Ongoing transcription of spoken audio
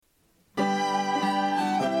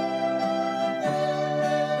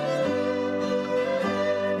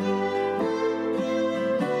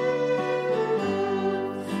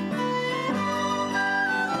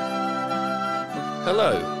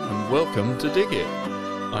Hello, and welcome to Dig It.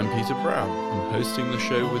 I'm Peter Brown, and hosting the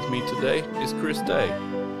show with me today is Chris Day.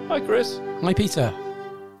 Hi, Chris. Hi, Peter.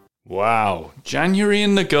 Wow, January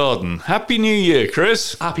in the garden. Happy New Year,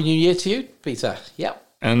 Chris. Happy New Year to you, Peter. Yep.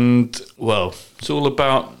 And, well, it's all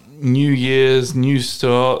about New Year's, new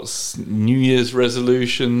starts, New Year's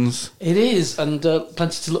resolutions. It is, and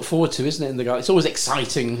plenty to look forward to, isn't it, in the garden? It's always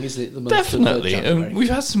exciting, isn't it, the month Definitely. of January.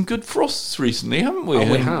 We've had some good frosts recently, haven't we?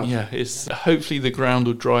 Oh, we have. Yeah, it's hopefully the ground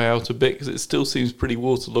will dry out a bit because it still seems pretty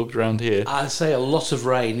waterlogged around here. I'd say a lot of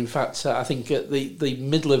rain. In fact, I think at the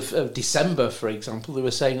middle of December, for example, they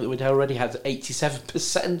were saying that we'd already had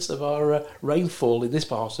 87% of our rainfall in this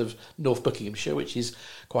part of North Buckinghamshire, which is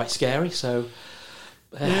quite scary, so...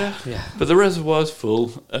 Yeah, but the reservoir's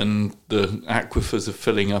full and the aquifers are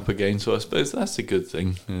filling up again, so I suppose that's a good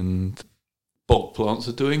thing. And bog plants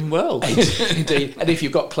are doing well. Indeed. And if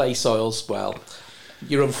you've got clay soils, well,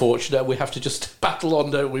 you're unfortunate. We have to just battle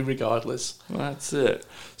on, don't we, regardless? Well, that's it.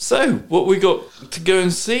 So, what we got to go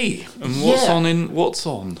and see, and what's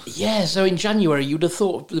on? Yeah, so in January, you'd have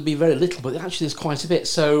thought there'd be very little, but actually there's quite a bit.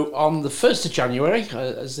 So on the 1st of January,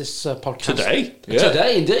 as this podcast... Today? Yeah.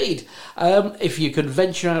 Today, indeed. If you could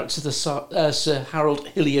venture out to the Sir Harold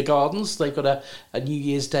Hillier Gardens, they've got a New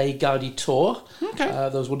Year's Day guided tour. Okay.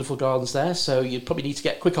 Those wonderful gardens there, so you probably need to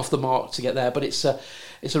get quick off the mark to get there, but it's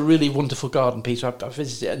a really wonderful garden, Peter. I've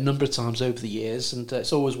visited it a number of times over the years, and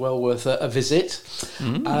it's always well worth a visit.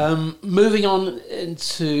 Moving on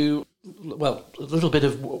into, well, a little bit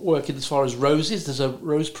of work as far as roses. There's a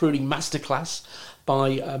rose pruning masterclass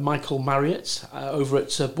by Michael Marriott over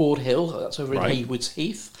at Board Hill. That's over in Haywoods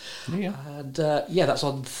Heath. Yeah. And that's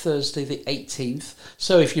on Thursday the 18th.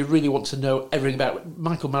 So if you really want to know everything about it,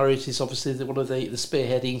 Michael Marriott is obviously one of the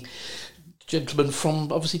spearheading gentleman from,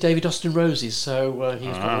 obviously, David Austin Roses, so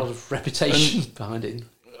he's got a lot of reputation behind it.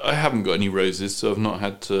 I haven't got any roses, so I've not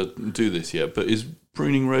had to do this yet, but is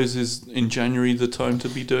pruning roses in January the time to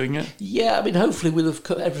be doing it? Yeah, I mean, hopefully we'll have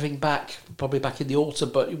cut everything back, probably back in the autumn,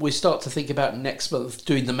 but we start to think about next month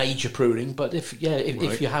doing the major pruning, but if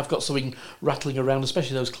you have got something rattling around,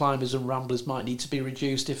 especially those climbers and ramblers might need to be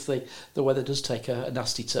reduced if the weather does take a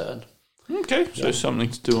nasty turn. Okay, so something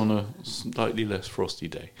to do on a slightly less frosty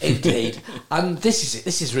day. Indeed. And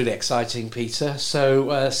this is really exciting, Peter.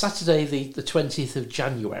 So Saturday the 20th of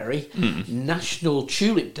January, National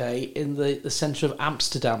Tulip Day in the centre of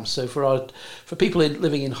Amsterdam. So for people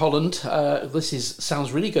living in Holland,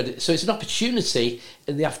 sounds really good. So it's an opportunity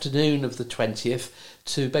in the afternoon of the 20th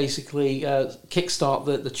to basically kickstart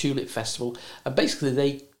the Tulip Festival. And basically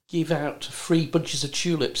they give out free bunches of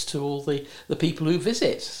tulips to all the people who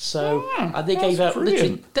visit. So and they gave out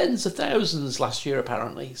literally tens of thousands last year,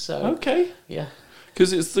 apparently. So yeah,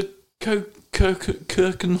 because it's the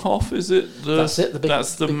Kirkenhof, is it? That's it.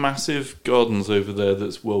 That's the massive gardens over there.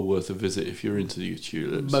 That's well worth a visit if you're into your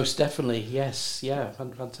tulips. Most definitely, yes, yeah,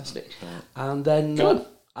 fantastic. And then.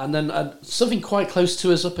 And then something quite close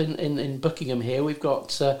to us up in Buckingham here, we've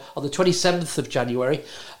got on the 27th of January,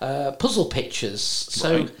 puzzle pictures.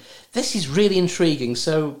 So this is really intriguing.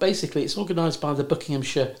 So basically it's organised by the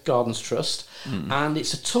Buckinghamshire Gardens Trust, and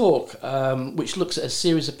it's a talk which looks at a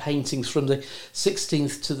series of paintings from the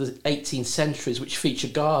 16th to the 18th centuries which feature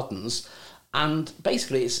gardens, and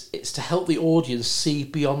basically it's to help the audience see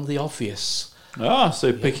beyond the obvious.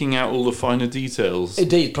 So picking out all the finer details.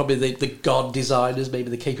 Indeed, probably the garden designers, maybe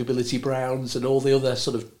the Capability Browns and all the other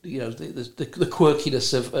sort of, the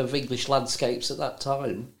quirkiness of English landscapes at that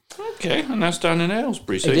time. Okay, and that's down in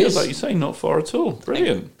Aylesbury, so like you say, not far at all.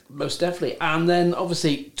 Brilliant. Most definitely. And then,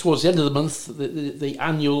 obviously, towards the end of the month, the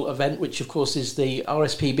annual event, which, of course, is the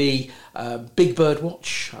RSPB Big Bird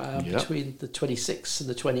Watch between the 26th and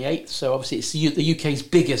the 28th. So, obviously, it's the UK's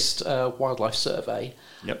biggest wildlife survey.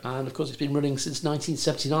 Yep. And, of course, it's been running since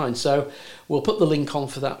 1979. So, we'll put the link on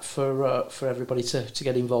for that for everybody to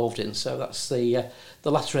get involved in. So, that's the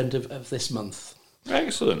latter end of this month.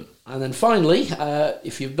 Excellent. And then finally,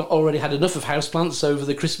 if you've not already had enough of houseplants over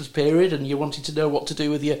the Christmas period and you're wanting to know what to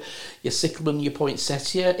do with your cyclamen, your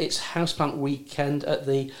poinsettia, it's Houseplant Weekend at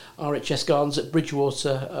the RHS Gardens at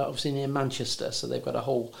Bridgewater, obviously near Manchester. So they've got a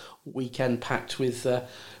whole weekend packed with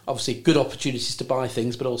obviously good opportunities to buy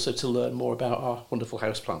things, but also to learn more about our wonderful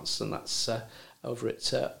houseplants. And that's over at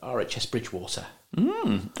RHS Bridgewater.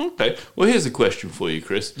 Okay. Well, here's a question for you,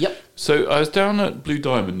 Chris. Yep. So I was down at Blue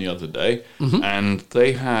Diamond the other day, and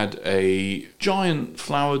they had a giant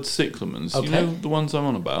flowered cyclamens. Okay. You know the ones I'm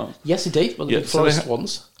on about? Yes, indeed. One of the florist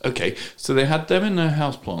ones. Okay. So they had them in their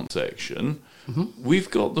houseplant section.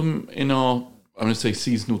 We've got them in our, I'm going to say,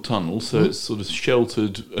 seasonal tunnel, so it's sort of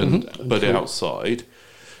sheltered but outside.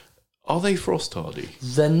 Are they frost hardy?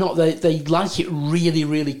 They're not. They like it really,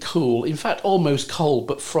 really cool. In fact, almost cold,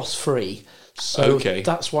 but frost free. So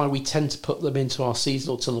that's why we tend to put them into our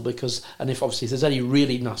seasonal tunnel and if obviously there's any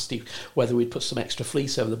really nasty weather, we'd put some extra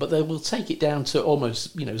fleece over them. But they will take it down to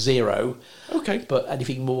almost zero. Okay. But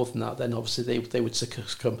anything more than that, then obviously they would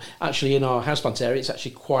succumb. Actually, in our houseplant area, it's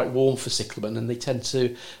actually quite warm for cyclamen, and they tend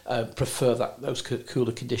to prefer those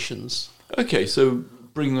cooler conditions. Okay, so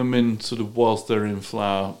bring them in sort of whilst they're in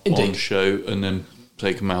flower on show, and then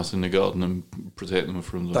take them out in the garden and protect them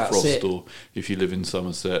from the frost. Or if you live in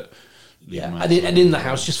Somerset, and in the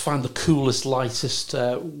house, just find the coolest, lightest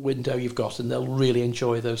window you've got, and they'll really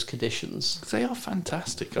enjoy those conditions. They are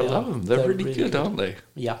fantastic. I love them. They're really good, aren't they?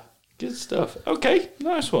 Yeah. Good stuff. Okay,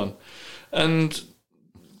 nice one. And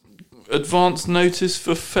advance notice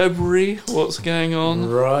for February. What's going on?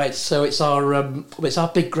 Right. So it's our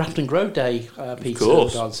big Graft and Grow Day, Peter, at the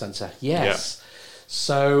Garden Centre. Yes. Yeah.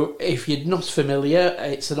 So if you're not familiar,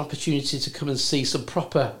 it's an opportunity to come and see some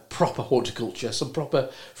proper horticulture, some proper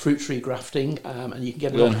fruit tree grafting, and you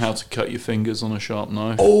can learn how to cut your fingers on a sharp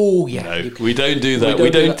knife. Oh yeah, no, we don't do that. We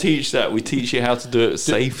don't teach that. We teach you how to do it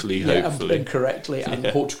safely, hopefully, and correctly, and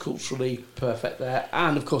horticulturally perfect there.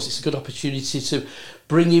 And of course, it's a good opportunity to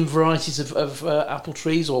bring in varieties of apple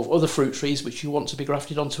trees or other fruit trees which you want to be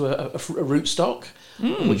grafted onto a rootstock,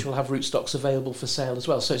 which will have rootstocks available for sale as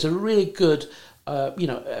well. So it's a really good.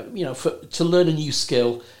 To learn a new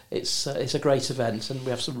skill, it's a great event, and we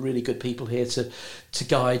have some really good people here to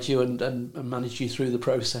guide you and manage you through the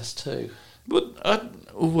process too. But I've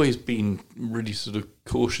always been really sort of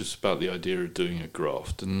cautious about the idea of doing a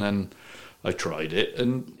graft, and then I tried it,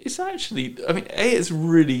 and it's actually, it's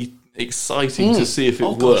really exciting to see if it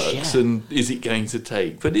works and is it going to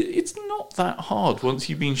take. But it's not that hard once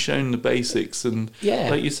you've been shown the basics, and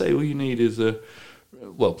like you say, all you need is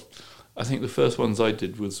I think the first ones I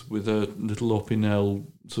did was with a little Opinel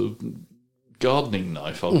sort of gardening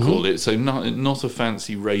knife, I'll call it. So not a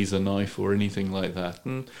fancy razor knife or anything like that.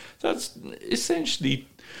 And that's essentially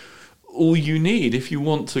all you need. If you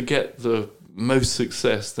want to get the most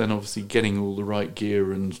success, then obviously getting all the right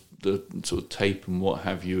gear and the sort of tape and what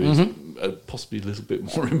have you is possibly a little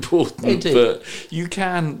bit more important. Indeed. But you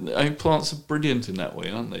can, plants are brilliant in that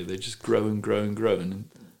way, aren't they? They just grow and grow and grow and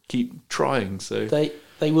keep trying. So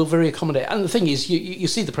They will very accommodate. And the thing is, you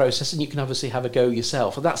see the process and you can obviously have a go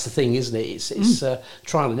yourself. And that's the thing, isn't it? It's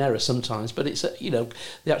trial and error sometimes, but it's, the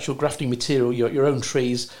actual grafting material, your own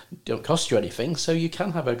trees don't cost you anything, so you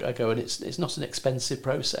can have a go, and it's not an expensive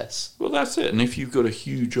process. Well, that's it. And if you've got a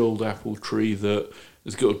huge old apple tree that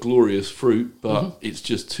has got a glorious fruit, but it's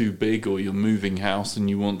just too big, or you're moving house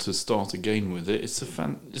and you want to start again with it, it's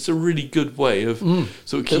a really good way of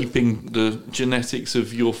sort of keeping the genetics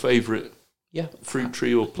of your favourite fruit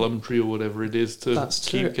tree or plum tree or whatever it is to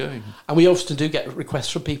keep going. And we often do get requests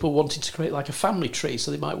from people wanting to create like a family tree,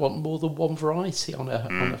 so they might want more than one variety on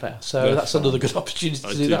a fair. So that's another good opportunity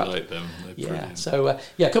to do that. I do like them. They're brilliant. So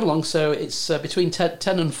come along. So it's between 10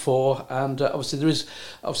 and 4, and obviously there is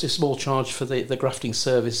a small charge for the grafting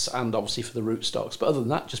service and obviously for the rootstocks. But other than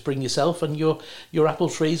that, just bring yourself and your apple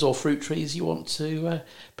trees or fruit trees you want to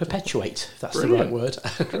perpetuate, if that's the right word.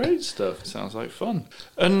 Great stuff. Sounds like fun.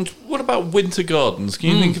 And what about winter gardens?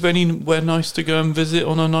 Can you think of anywhere nice to go and visit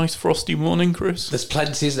on a nice frosty morning, Chris? There's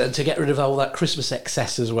plenty, isn't there? To get rid of all that Christmas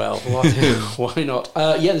excess as well. Why not?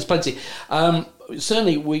 There's plenty.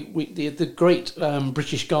 Certainly, the great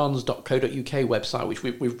BritishGardens.co.uk website, which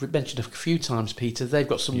we've mentioned a few times, Peter, they've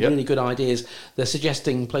got some really good ideas. They're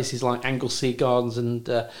suggesting places like Anglesey Gardens and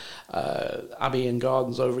Abbey and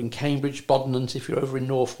Gardens over in Cambridge, Bodnant if you're over in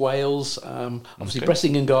North Wales, obviously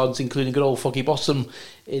Bressingham Gardens, including good old Foggy Bottom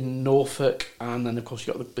in Norfolk, and then of course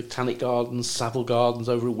you've got the Botanic Gardens, Savile Gardens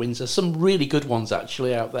over in Windsor. Some really good ones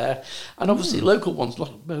actually out there, and obviously local ones,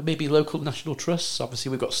 maybe local national trusts. Obviously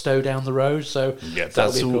we've got Stowe down the road, so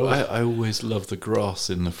that's all. I always love the grass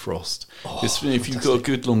in the frost. If you've got a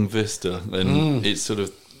good long vista, then it's sort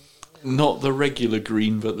of not the regular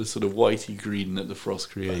green, but the sort of whitey green that the frost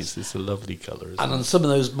creates. It's a lovely colour. And on some of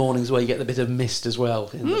those mornings where you get a bit of mist as well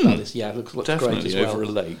in the valleys, it looks definitely great as well. Over a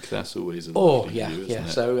lake. That's always a lovely view, isn't it?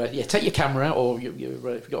 So take your camera out, or if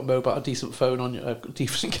you've got a decent phone on a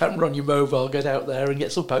decent camera on your mobile, get out there and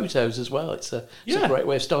get some photos as well. It's a great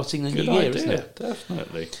way of starting the new year, isn't it?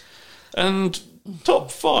 Definitely. And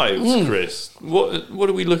top 5, Chris. What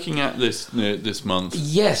are we looking at this month?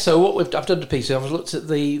 Yeah, so what I've done to pieces, I've looked at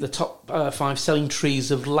the top 5 selling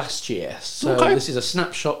trees of last year. So this is a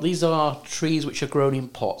snapshot. These are trees which are grown in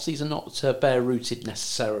pots. These are not bare rooted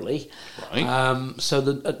necessarily. Right. So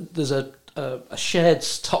there's a a shared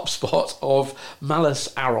top spot of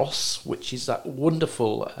Malus aros, which is that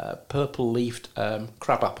wonderful purple-leafed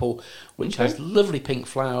crabapple, which has lovely pink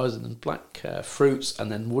flowers and black fruits,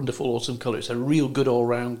 and then wonderful autumn colour. It's a real good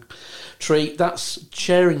all-round tree. That's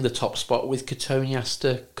sharing the top spot with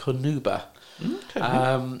Cotoneaster conuba. Okay.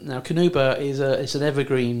 Now, conuba is an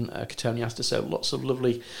evergreen Cotoneaster, so lots of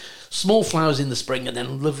lovely small flowers in the spring, and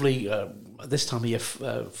then lovely this time of year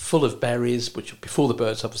full of berries, which before the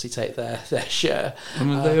birds obviously take their share.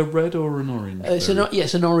 And are they a red or an orange? It's an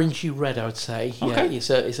orangey red, I would say. Okay.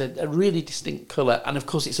 Yeah, it's a really distinct colour, and of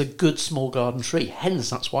course it's a good small garden tree. Hence,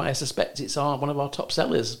 that's why I suspect it's one of our top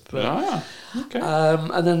sellers. But, okay.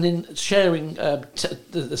 And then in sharing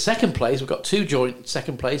the second place, we've got two joint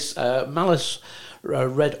second place. Malus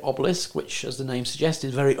red obelisk, which, as the name suggests,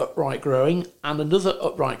 is very upright growing, and another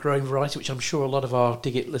upright growing variety, which I'm sure a lot of our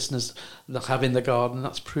Dig It listeners have in the garden.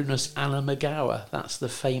 That's Prunus anna. That's the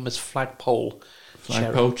famous flagpole.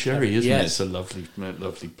 Flagpole cherry, isn't yes. it? It's a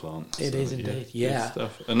lovely plant. It is indeed, yeah. Good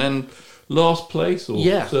stuff. And then last place or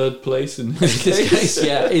third place in this case,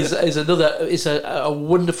 is another. It's a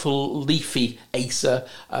wonderful leafy Acer,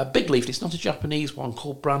 big leafed. It's not a Japanese one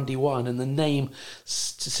called Brandywine, and the name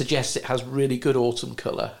suggests it has really good autumn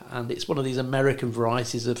colour, and it's one of these American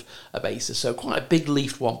varieties of Acer. So quite a big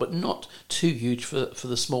leafed one, but not too huge for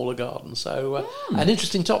the smaller garden. So an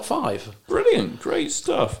interesting top five. Brilliant, great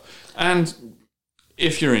stuff. And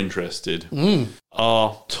if you're interested,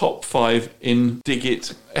 our top 5 in Dig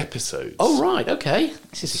It episodes. Oh, right, okay.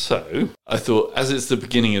 So, I thought, as it's the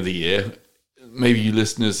beginning of the year, maybe you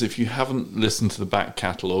listeners, if you haven't listened to the back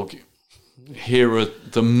catalogue, here are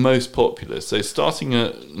the most popular. So, starting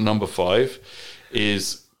at number 5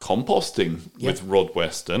 is composting with Rod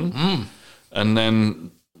Weston. And then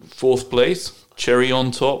 4th place, Cherry on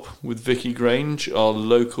Top with Vicky Grange, our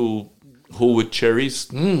local Horwood cherries,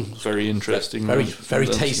 very interesting. Very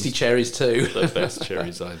tasty cherries too. The best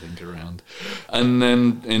cherries, I think, around. And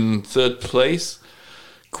then in 3rd place,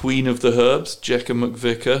 Queen of the Herbs, Jekka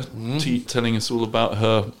McVicker, telling us all about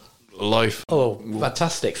her life. Oh,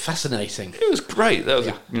 fantastic, fascinating. It was great. That was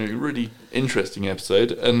a really interesting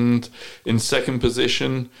episode. And in 2nd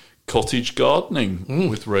position, Cottage Gardening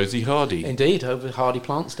with Rosie Hardy. Indeed, over hardy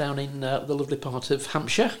plants down in the lovely part of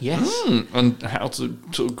Hampshire, yes. And how to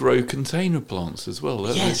sort of grow container plants as well.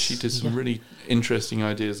 Yes. She did some really interesting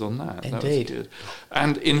ideas on that. Indeed. That was good.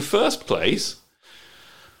 And in 1st place,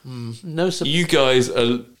 you guys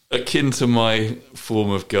are akin to my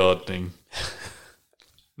form of gardening.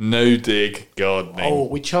 No dig gardening. Oh,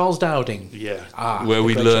 with Charles Dowding. Yeah. Where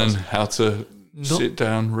we learn how to sit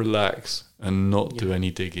down, relax, and not do any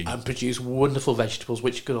digging. And produce wonderful vegetables,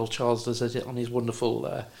 which good old Charles does it on his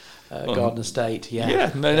wonderful garden estate. Yeah.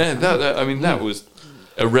 That was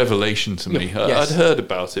a revelation to me. Yes. I'd heard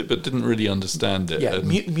about it, but didn't really understand it. Yeah,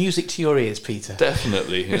 music to your ears, Peter.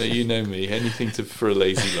 Definitely. You know me. Anything for a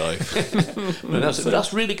lazy life.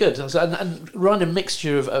 That's really good. And running a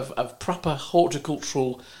mixture of proper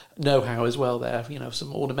horticultural know-how as well there,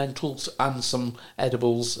 some ornamentals and some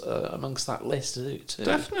edibles amongst that list too.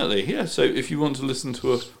 Definitely, yeah. So if you want to listen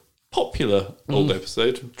to a popular old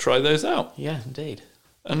episode, try those out. Yeah, indeed.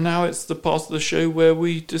 And now it's the part of the show where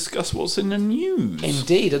we discuss what's in the news.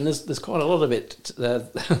 Indeed, and there's quite a lot of it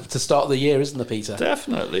to start the year, isn't there, Peter?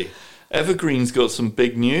 Definitely. Evergreen's got some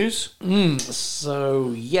big news.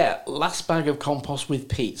 So last bag of compost with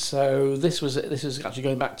Pete. So this was actually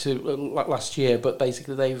going back to last year, but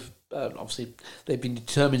basically they've been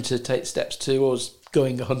determined to take steps towards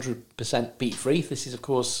going 100% peat free. This is of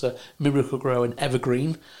course Miracle Grow and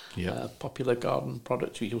Evergreen, popular garden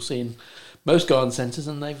product which you'll see in most garden centres,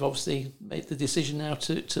 and they've obviously made the decision now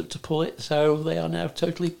to pull it. So they are now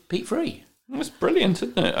totally peat free. That's brilliant,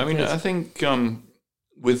 isn't it? I mean, I think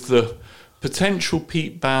with the potential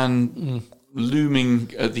peat ban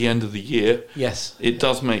looming at the end of the year, yes, it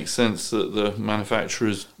does make sense that the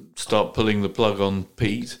manufacturers start pulling the plug on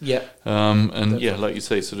peat. Yeah, like you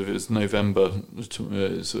say, sort of it's November,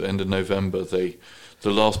 end of November. The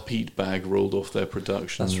last peat bag rolled off their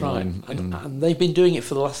production. That's line, right, and they've been doing it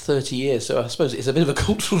for the last 30 years. So I suppose it's a bit of a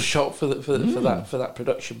cultural shock for that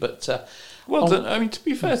production. But to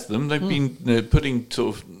be fair to them, they've been putting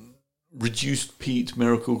sort of reduced peat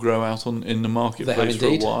Miracle Grow out in the marketplace for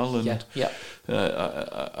a while, and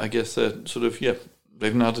I guess they're sort of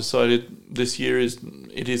they've now decided this year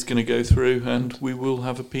it is going to go through, and we will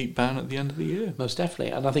have a peat ban at the end of the year. Most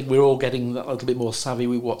definitely, and I think we're all getting a little bit more savvy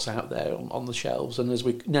with what's out there on the shelves, and as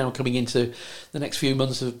we're now coming into the next few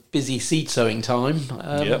months of busy seed sowing time,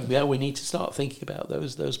 we need to start thinking about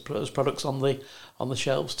those products on the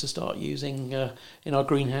shelves to start using in our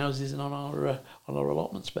greenhouses and on our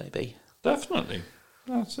allotments, maybe. Definitely.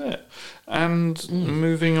 That's it. And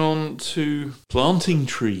moving on to planting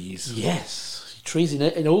trees. Yes, trees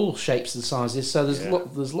in all shapes and sizes. So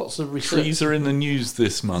there's lots of research. Trees are in the news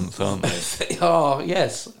this month, aren't they? They are,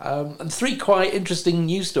 yes. And three quite interesting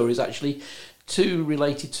news stories, actually. Two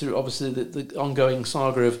related to, obviously, the ongoing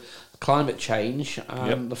saga of climate change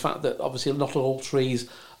and the fact that, obviously, not all trees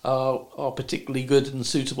are particularly good and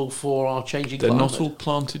suitable for our changing They're climate. not all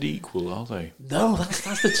planted equal, are they? No,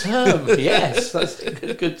 that's the term. Yes, that's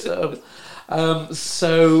a good term.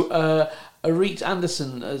 So Arit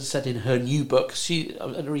Anderson has said in her new book,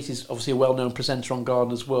 Arit is obviously a well-known presenter on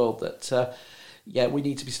Gardener's World, that we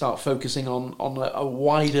need to start focusing on a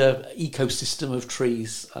wider ecosystem of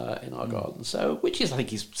trees in our garden. So, which is, I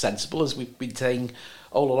think, is sensible, as we've been saying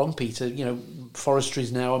all along, Peter. You know,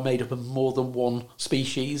 forestries now are made up of more than one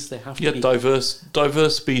species. They have to be diverse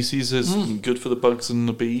species is good for the bugs and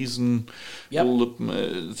the bees and all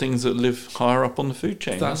the things that live higher up on the food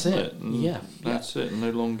chain. That's it. That's it. No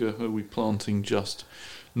longer are we planting just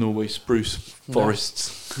Norway spruce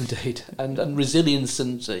forests. Indeed, and resilience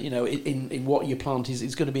and in what you plant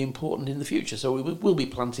is going to be important in the future. So we'll be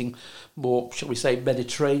planting more, shall we say,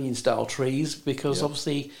 Mediterranean style trees, because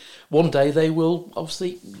obviously one day they will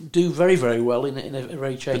obviously do very, very well in a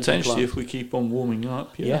very changing potentially climate. if we keep on warming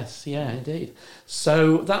up. Yes, indeed.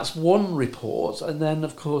 So that's one report, and then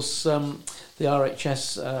of course the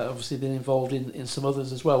RHS obviously been involved in some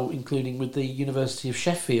others as well, including with the University of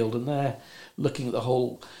Sheffield, and they're looking at the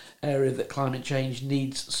whole area that climate change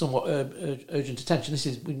needs somewhat urgent attention. This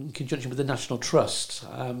is in conjunction with the National Trust.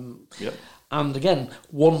 And again,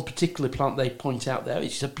 one particular plant they point out there,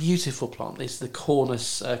 which is a beautiful plant, is the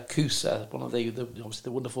Cornus cusa, one of the obviously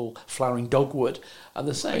the wonderful flowering dogwood. And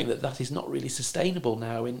they're saying that is not really sustainable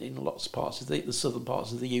now in lots of parts of the southern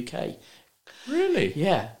parts of the UK. Really?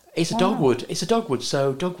 Yeah. It's a dogwood. It's a dogwood.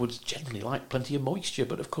 So dogwoods generally like plenty of moisture,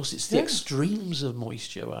 but of course it's the extremes of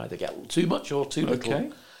moisture. Either get too much or too little.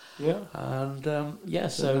 Okay. Yeah. And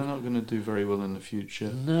so they're not going to do very well in the future.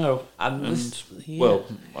 No. Well,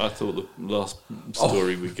 I thought the last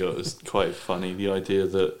story we got was quite funny. The idea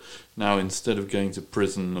that now, instead of going to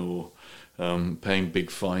prison or paying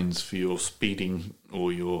big fines for your speeding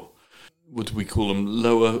or your, what do we call them,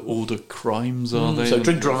 lower order crimes, are they? So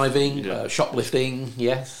drink driving, shoplifting,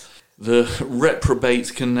 yes. The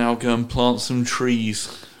reprobates can now go and plant some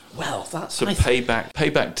trees. Well, that's pay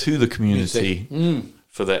back to the community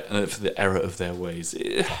for the error of their ways.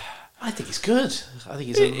 I think it's good. I think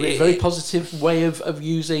it's a very positive way of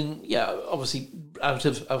using. Yeah, obviously, out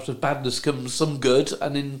of badness comes some good,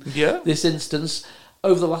 and in this instance,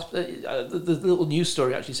 over the last the little news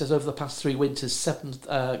story actually says over the past 3 winters,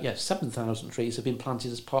 7,000 trees have been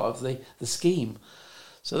planted as part of the scheme.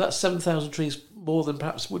 So that's 7,000 trees more than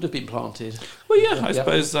perhaps would have been planted. Well, I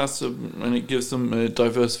suppose that's and it gives them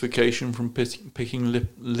diversification from picking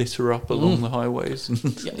litter up along the highways.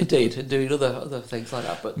 Indeed, and doing other things like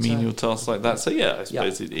that. But menial tasks like that. So I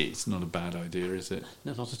suppose it's not a bad idea, is it?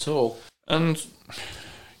 No, not at all. And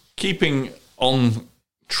keeping on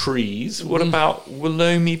trees, what about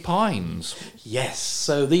Wollomie pines? Yes,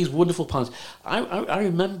 so these wonderful pines. I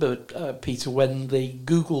remember, Peter, when the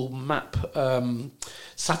Google Map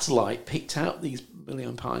satellite picked out these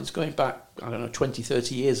Wollomie pines going back, 20,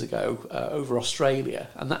 30 years ago over Australia,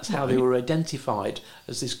 and that's how they were identified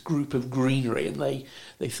as this group of greenery, and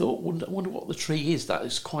they thought, wonder what the tree is. That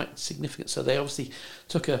is quite significant. So they obviously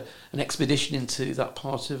took an expedition into that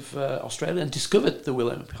part of Australia and discovered the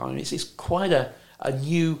Wollomie pine. It's quite a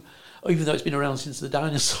new, even though it's been around since the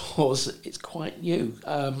dinosaurs, it's quite new.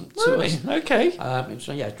 Really? Okay. It was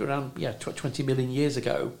around 20 million years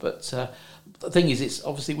ago. But the thing is, it's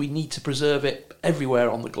obviously we need to preserve it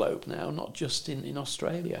everywhere on the globe now, not just in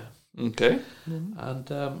Australia. Okay. And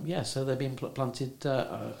so they've been planted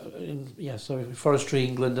Forestry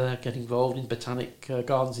England get involved in botanic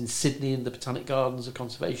gardens in Sydney and the Botanic Gardens of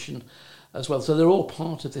Conservation as well. So they're all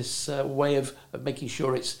part of this way of making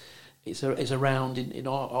sure it's around in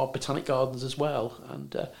our botanic gardens as well.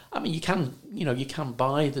 And you can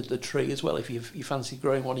buy the tree as well if you fancy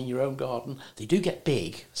growing one in your own garden. They do get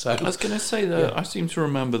big. So I was going to say that I seem to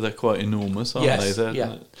remember they're quite enormous, aren't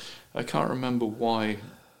they? I can't remember why.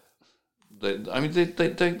 They're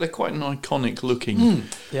quite an iconic looking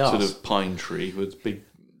sort of pine tree with big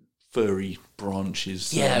furry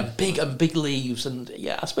branches. Yeah, big leaves, and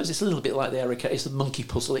I suppose it's a little bit like the Erica. It's the monkey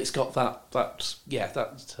puzzle. It's got that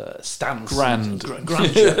stance, grandeur.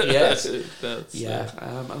 Yes,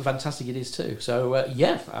 and fantastic it is too. So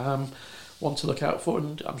one to look out for,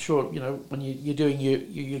 and I'm sure when you're doing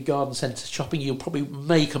your garden centre shopping, you'll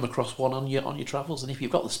may come across one on your travels, and if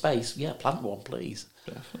you've got the space, plant one, please.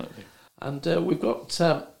 Definitely. And we've got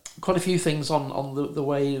quite a few things on the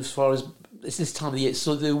way as far as it's this time of the year.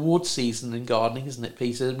 So the award season in gardening, isn't it,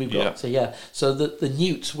 Peter? We've got So the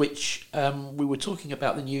Newt, which we were talking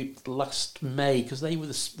about the Newt last May because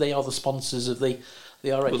they are the sponsors of the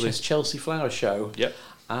RHS Chelsea Flower Show. Yep.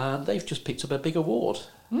 And they've just picked up a big award.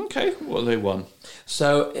 Okay, what have they won?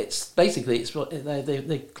 So it's basically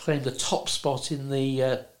they claimed the top spot in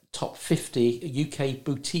the top 50 UK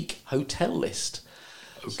boutique hotel list.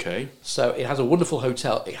 Okay. So it has a wonderful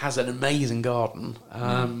hotel. It has an amazing garden,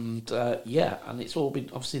 and and it's all been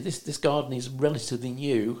obviously this garden is relatively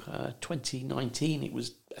new. 2019, it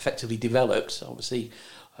was effectively developed. Obviously,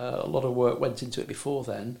 a lot of work went into it before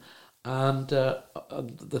then, and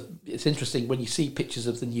it's interesting when you see pictures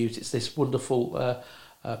of the Newt. It's this wonderful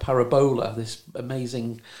parabola, this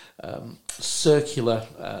amazing circular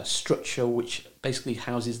structure, which basically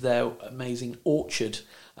houses their amazing orchard.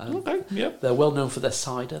 Okay, yeah. They're well known for their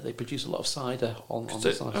cider. They produce a lot of cider on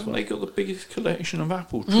the side. Haven't they got the biggest collection of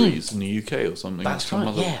apple trees in the UK or something? That's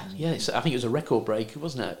right. Yeah. I think it was a record break,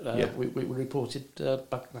 wasn't it? We reported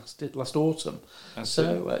back last autumn.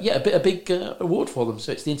 A big award for them.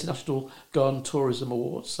 So it's the International Garden Tourism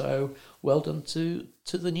Award. So well done to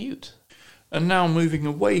the Newt. And now moving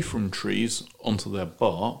away from trees onto their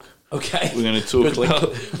bark. Okay. We're going to talk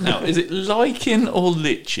about... Now, is it lichen or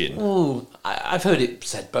lichen? Oh, I've heard it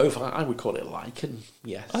said both. I would call it lichen,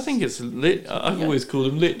 yes. I think it's... I've always called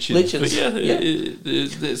them lichens.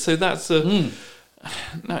 Lichens, But so that's a...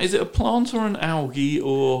 Now, is it a plant or an algae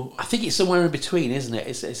or... I think it's somewhere in between, isn't it?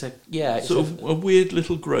 It's a weird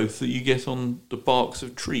little growth that you get on the barks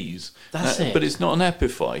of trees. That's it. But it's not an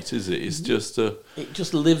epiphyte, is it? It's just a... It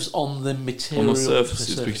just lives on the material. On the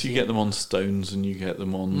surfaces, because you get them on stones and you get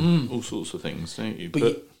them on all sorts of things, don't you?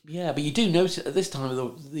 But you do notice at this time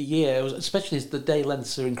of the year, especially as the day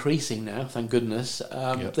lengths are increasing now, thank goodness,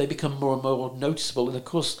 they become more and more noticeable. And of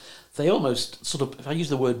course, they almost sort of, if I use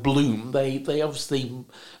the word bloom, they obviously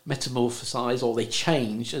metamorphosize or they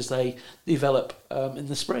change as they develop in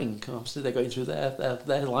the spring. Obviously, they're going through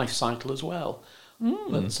their life cycle as well.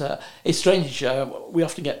 But it's strange. We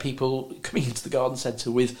often get people coming into the garden centre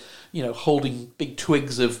with, holding big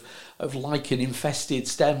twigs of lichen-infested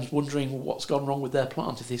stems, wondering what's gone wrong with their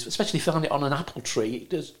plant. If they especially find it on an apple tree, it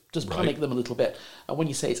does panic them a little bit. And when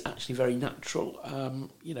you say it's actually very natural,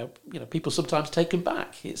 people sometimes take them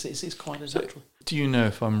back. It's quite a natural. Do you know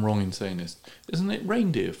if I'm wrong in saying this? Isn't it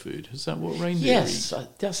reindeer food? Is that what reindeer eat? Yes,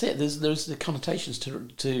 that's it. There's the connotations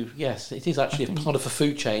to yes, it is actually a part of a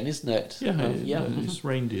food chain, isn't it? Yeah. It's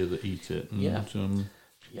reindeer that eat it. And,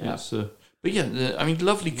 It's, but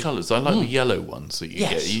lovely colours. I like the yellow ones that you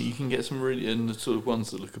get. You can get some really, and the sort of ones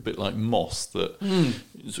that look a bit like moss, that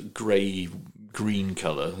sort of grey green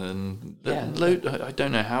colour. And I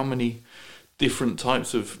don't know how many different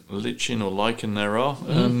types of lichen or lichen there are,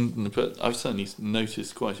 but I've certainly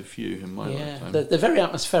noticed quite a few in my lifetime. They're very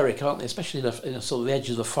atmospheric, aren't they? Especially in sort of the edge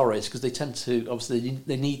of the forest, because they tend to obviously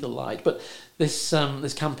they need the light. But this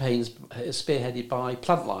campaign is spearheaded by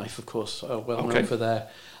Plant Life, of course, well known for their.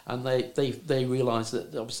 And they realise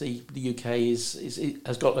that obviously the UK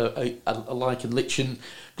has got a lichen lichen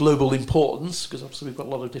global importance, because obviously we've got a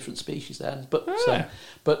lot of different species there. But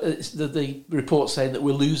it's the report's saying that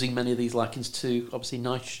we're losing many of these lichens to obviously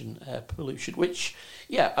nitrogen pollution, which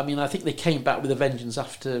I think they came back with a vengeance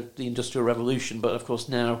after the Industrial Revolution, but of course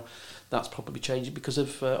now that's probably changing because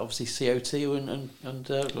of obviously CO2 and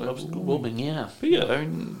global warming. But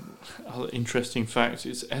other interesting fact,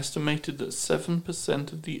 it's estimated that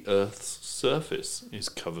 7% of the Earth's surface is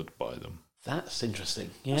covered by them. That's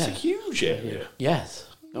interesting. Yeah, it's a huge area. Yes,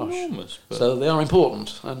 gosh. Enormous. So they are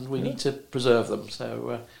important, and we need to preserve them.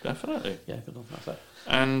 So definitely, good on that.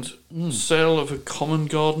 And sale of a common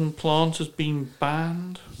garden plant has been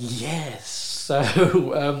banned. Yes.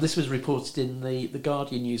 So this was reported in the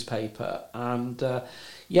Guardian newspaper, and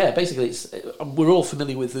basically we're all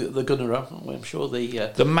familiar with the Gunnera. I'm sure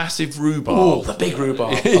the massive rhubarb. Oh, the big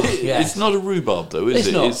rhubarb. Yes. It's not a rhubarb though, is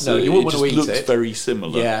it? It's not. No, you wouldn't want to eat it. It just looks very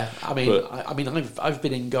similar. Yeah, I've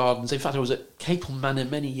been in gardens. In fact, I was at Capel Manor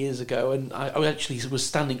many years ago, and I actually was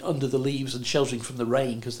standing under the leaves and sheltering from the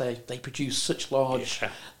rain because they produce such large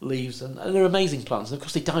leaves, and they're amazing plants. And of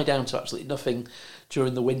course, they die down to absolutely nothing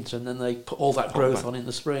during the winter, and then they put all that growth on in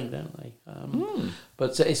the spring, don't they?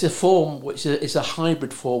 But it's a form which is a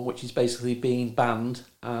hybrid form, which is basically being banned,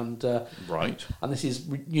 and and this is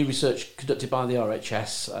new research conducted by the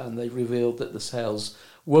RHS, and they revealed that the sales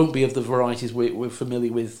won't be of the varieties we're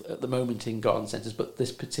familiar with at the moment in garden centres, but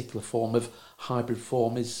this particular form of hybrid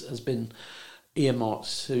form has been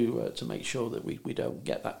earmarked to make sure that we don't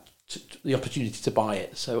get that the opportunity to buy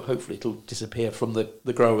it. So hopefully it'll disappear from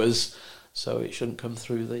the growers, so it shouldn't come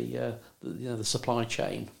through the supply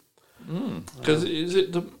chain. Because is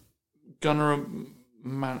it the Gunner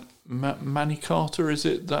Manicarta? Is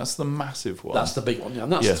it? That's the massive one. That's the big one. Yeah,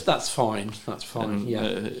 and that's fine. That's fine. And,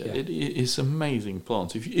 it's an amazing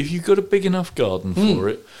plant. If you've got a big enough garden for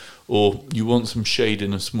it, or you want some shade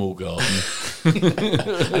in a small garden,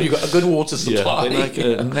 and you've got a good water supply,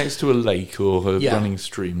 next to a lake or a running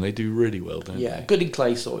stream, they do really well, don't they? Yeah, good in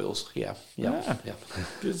clay soils. Yeah.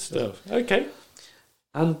 Good stuff. Okay.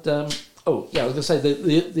 And I was going to say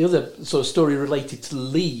the other sort of story related to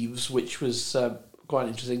leaves, which was quite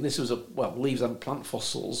interesting. This was leaves and plant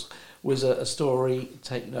fossils was a story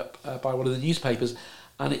taken up by one of the newspapers,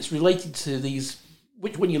 and it's related to these.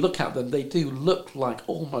 Which, when you look at them, they do look like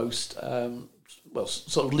almost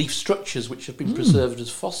sort of leaf structures which have been preserved as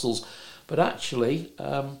fossils, but actually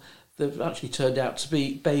they've actually turned out to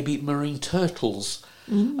be baby marine turtles.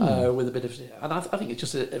 With a bit of, and I think it's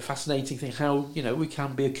just a fascinating thing how we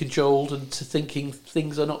can be cajoled into thinking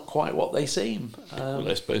things are not quite what they seem.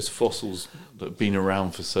 I suppose fossils that have been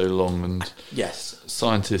around for so long, and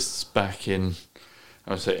scientists back in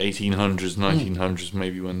I would say 1800s, 1900s,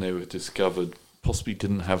 maybe when they were discovered, possibly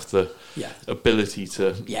didn't have the ability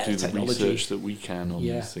to do the research that we can on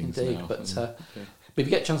these things now. But if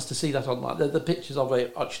you get a chance to see that online, the pictures of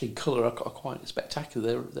it actually in colour are quite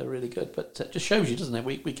spectacular. They're really good. But it just shows you, doesn't it?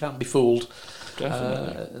 We can be fooled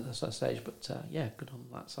at that stage. But good on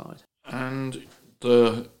that side. And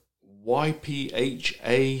the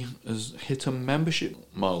YPHA has hit a membership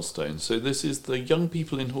milestone. So this is the Young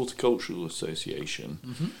People in Horticultural Association.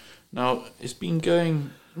 Mm-hmm. Now, it's been going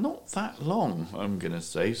not that long, I'm going to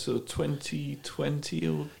say, so 2020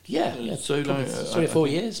 or so 3 or 4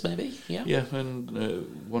 years maybe. Yeah,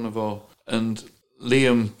 and one of our and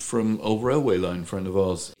Liam from Old Railway Line, friend of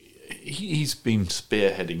ours, he's been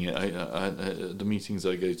spearheading it. At the meetings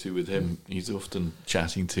I go to with him, he's often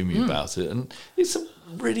chatting to me about it, and it's a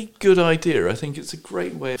really good idea. I think it's a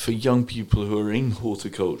great way for young people who are in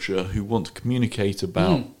horticulture who want to communicate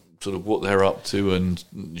about sort of what they're up to and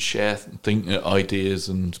share ideas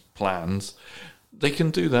and plans. They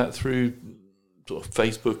can do that through sort of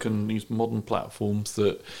Facebook and these modern platforms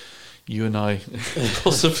that you and I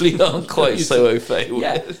possibly aren't quite so au fait with.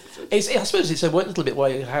 Yeah, I suppose it's a little bit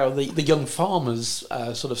way how the young farmers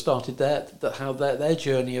sort of started their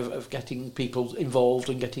journey of getting people involved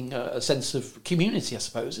and getting a sense of community, I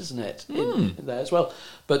suppose, isn't it, in there as well.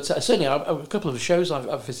 But certainly, a couple of shows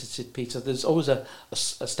I've visited, Peter, there's always a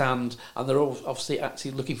stand, and they're all obviously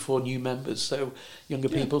actually looking for new members, so younger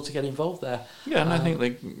people to get involved there. Yeah, and I think they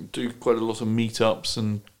do quite a lot of meetups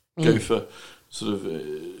and go for sort of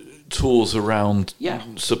tours around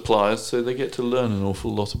suppliers, so they get to learn an awful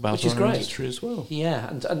lot about our industry as well. Yeah,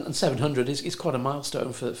 and 700 is quite a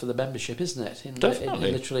milestone for the membership, isn't it? Definitely.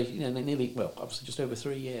 In literally, nearly, obviously just over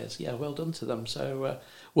 3 years. Yeah, well done to them. So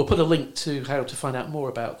we'll put a link to how to find out more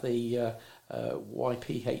about the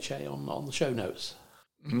YPHA on the show notes.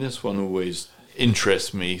 And this one always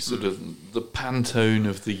interests me, sort of the Pantone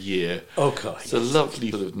of the year. Oh, God. It's a lovely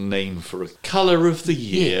sort of name for a colour of the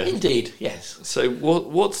year. Yeah, indeed, yes. So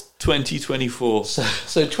what's 2024? So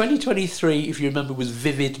 2023, if you remember, was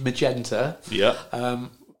vivid magenta. Yeah.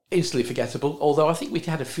 Instantly forgettable. Although I think we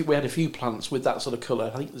had a few plants with that sort of colour.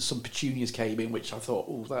 I think there's some petunias came in, which I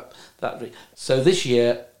thought, that. So this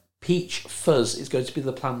year, peach fuzz is going to be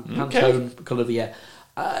the Pantone colour of the year.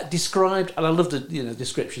 Described, and I love the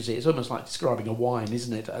descriptions here. It's almost like describing a wine,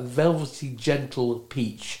 isn't it? A velvety, gentle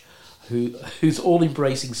peach whose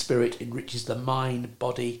all-embracing spirit enriches the mind,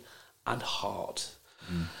 body, and heart.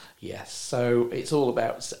 Yes, so it's all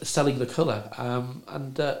about selling the colour,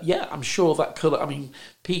 I'm sure that colour. I mean,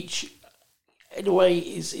 peach, in a way,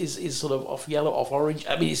 is sort of off yellow, off orange.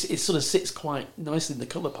 I mean, it sort of sits quite nicely in the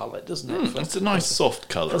colour palette, doesn't it? It's a nice soft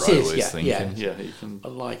colour, I always think. Yeah. You can...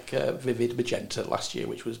 Unlike vivid magenta last year,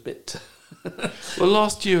 which was a bit... Well,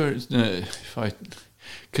 last year, if I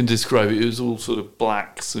can describe it, it was all sort of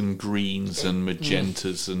blacks and greens and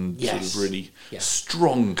magentas and sort of really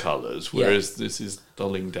strong colours, whereas this is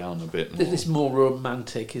dulling down a bit more. It's more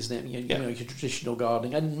romantic, isn't it? Your traditional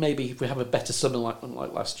gardening, and maybe if we have a better summer like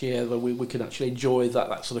last year, then we can actually enjoy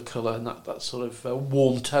that sort of colour and that sort of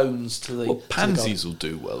warm tones to the. Well, pansies will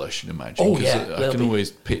do well, I should imagine. Oh yeah, I can always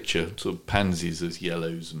picture sort of pansies as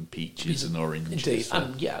yellows and peaches and oranges. Indeed,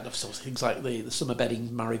 and of course things like the summer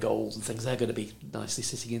bedding marigolds and things, they're going to be nicely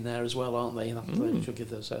sitting in there as well, aren't they? And should give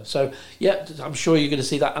those. So I'm sure you're going to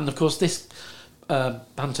see that, and of course this.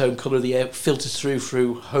 Pantone colour of the year filters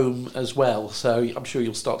through home as well, so I'm sure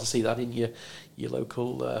you'll start to see that in your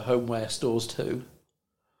local homeware stores too.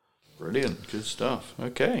 Brilliant, good stuff.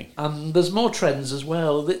 Okay. And there's more trends as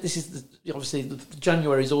well. This is obviously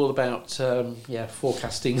January is all about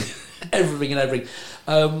forecasting everything and everything.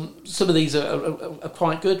 Some of these are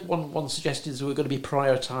quite good. One suggestion is we're going to be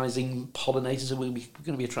prioritising pollinators, and we're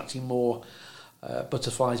going to be attracting more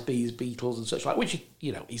butterflies, bees, beetles, and such like, which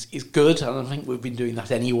is good, and I think we've been doing that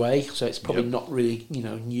anyway. So it's probably not really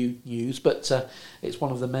new news, but it's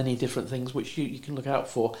one of the many different things which you can look out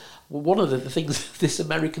for. Well, one of the things this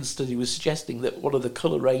American study was suggesting that one of the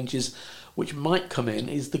colour ranges which might come in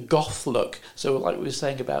is the goth look. So like we were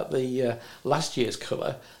saying about the last year's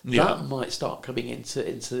colour, that might start coming into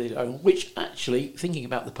the own. Which actually, thinking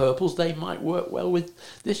about the purples, they might work well with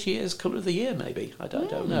this year's colour of the year. Maybe I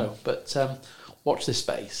don't know, but. Watch this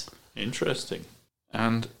space. Interesting.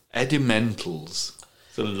 And Edimentals.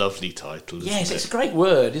 It's a lovely title, isn't yes, it? it's a great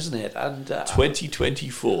word, isn't it? And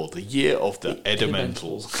 2024, the year of the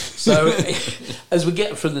Edimentals. So, as we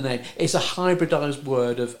get from the name, it's a hybridised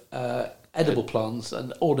word of edible plants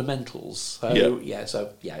and ornamentals. So,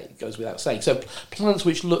 it goes without saying. So, plants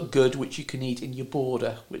which look good, which you can eat in your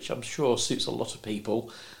border, which I'm sure suits a lot of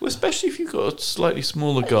people. Well, especially if you've got a slightly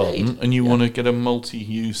smaller garden and you want to get a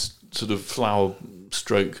multi-use sort of flower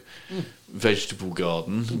stroke vegetable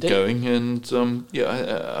garden going. And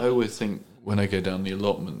I always think when I go down the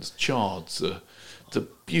allotments, chards, the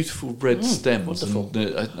beautiful red stems. Wonderful.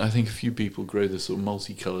 And I think a few people grow the sort of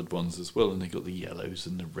multicoloured ones as well, and they've got the yellows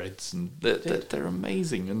and the reds, and they're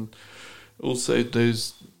amazing. And also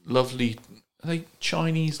those lovely, are they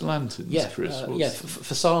Chinese lanterns, Chris?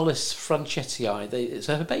 Phasalis franchetii. It's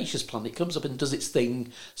a herbaceous plant. It comes up and does its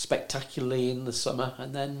thing spectacularly in the summer,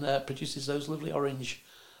 and then produces those lovely orange.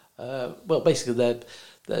 Basically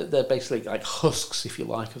they're basically like husks, if you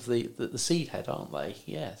like, of the seed head, aren't they?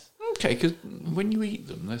 Yes. Okay, because when you eat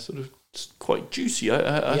them, they're sort of quite juicy.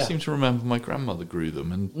 I seem to remember my grandmother grew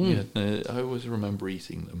them, and I always remember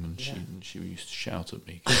eating them, and she used to shout at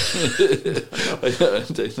me. I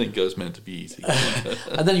don't think I was meant to be eating them.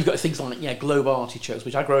 And then you've got things like globe artichokes,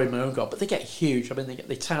 which I grow in my own garden, but they get huge. I mean,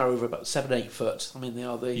 they tower over about 7-8 foot. I mean, they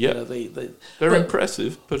are they're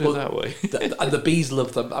impressive. Put it that way. And the bees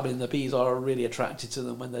love them. I mean, the bees are really attracted to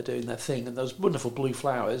them when they're doing their thing. And those wonderful blue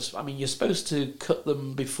flowers. I mean, you're supposed to cut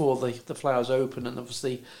them before the flowers open, and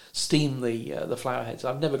obviously steam the flower heads.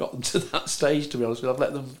 I've never got them to that stage, to be honest with you.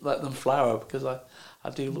 I've let them flower because I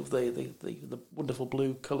do love the wonderful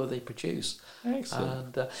blue colour they produce.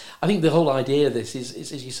 Excellent. And I think the whole idea of this is,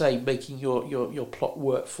 as you say, making your plot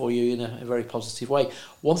work for you in a very positive way.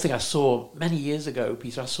 One thing I saw many years ago,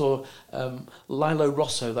 Peter, I saw Lilo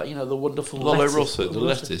Rosso, that the wonderful Lilo Rosso, the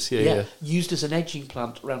lettuce, used as an edging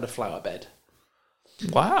plant around a flower bed.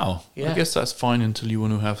 Wow. Yeah. I guess that's fine until you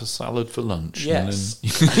want to have a salad for lunch. Yes.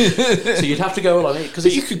 And then So you'd have to go along it. But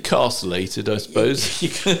you could castellate it, I suppose. You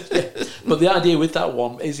could, yeah. But the idea with that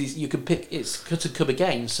one is you can pick, it's cut and come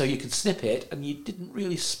again, so you could snip it and you didn't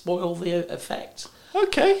really spoil the effect.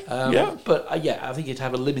 Okay. But I think it'd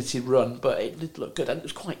have a limited run, but it did look good, and it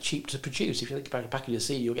was quite cheap to produce. If you think about a package of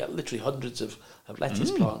seed, you'll get literally hundreds of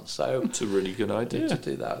lettuce plants. So it's a really good idea to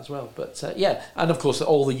do that as well. But and of course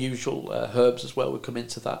all the usual herbs as well would come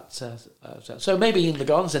into that. So maybe in the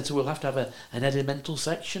garden centre we'll have to have an edimental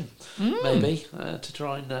section, maybe to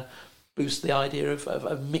try and boost the idea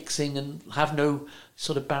of mixing and have no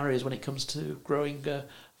sort of barriers when it comes to growing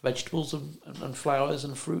vegetables and flowers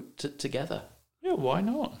and fruit together. Yeah, why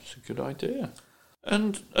not? It's a good idea.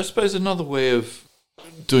 And I suppose another way of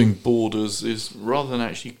doing borders is, rather than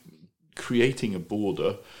actually creating a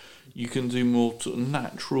border, you can do more sort of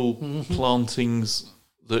natural plantings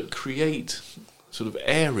that create sort of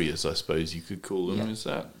areas, I suppose you could call them. Yeah. Is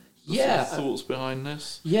that thoughts behind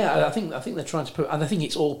this? Yeah, I think they're trying to put, and I think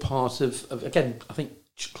it's all part of again, I think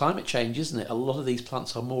climate change, isn't it? A lot of these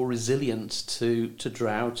plants are more resilient to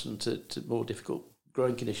drought and to more difficult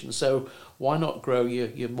growing conditions. So why not grow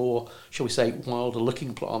your more, shall we say, wilder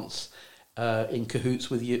looking plants in cahoots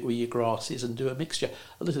with your grasses and do a mixture,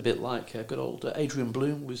 a little bit like good old Adrian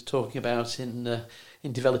Bloom was talking about in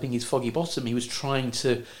developing his Foggy Bottom. He was trying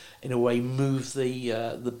to, in a way, move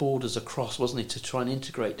the borders across, wasn't he, to try and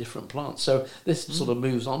integrate different plants. So this sort of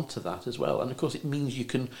moves on to that as well, and of course it means you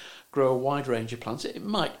can grow a wide range of plants. It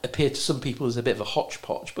might appear to some people as a bit of a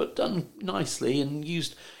hodgepodge, but done nicely and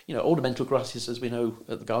used, ornamental grasses, as we know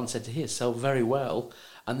at the garden centre here, sell very well.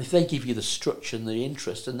 And if they give you the structure and the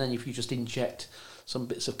interest, and then if you just inject some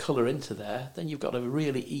bits of colour into there, then you've got a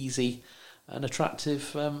really easy an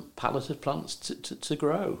attractive palette of plants to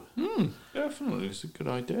grow. Definitely, it's a good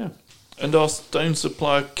idea. And our stone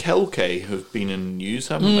supplier Kelkay have been in the news,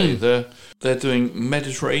 haven't they? They're doing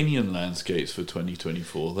Mediterranean landscapes for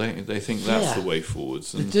 2024. They think that's the way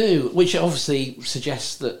forwards. They do, which obviously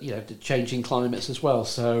suggests that the changing climates as well.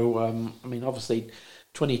 So obviously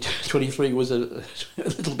 2023 was a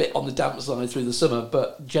little bit on the damp side through the summer,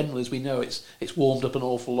 but generally, as we know, it's warmed up an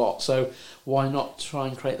awful lot. So why not try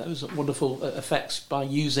and create those wonderful effects by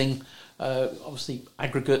using obviously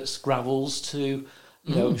aggregates, gravels to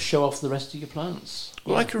show off the rest of your plants.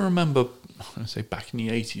 Well, I can remember, I say back in the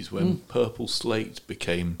 80s when purple slate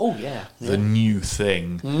became the new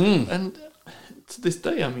thing. And to this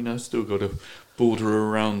day, I've still got a border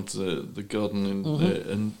around the garden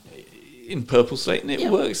and in purple slate, and it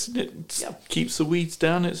works. It keeps the weeds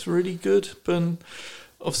down. It's really good. But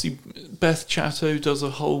obviously, Beth Chatto does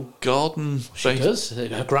a whole garden. She does.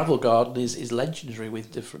 Her gravel garden is legendary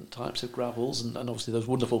with different types of gravels and obviously those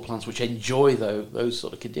wonderful plants which enjoy those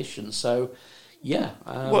sort of conditions. So,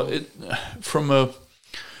 from a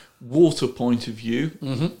water point of view,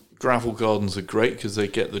 gravel gardens are great because they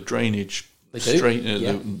get the drainage straight.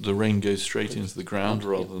 The rain goes straight into the ground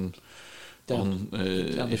rather than down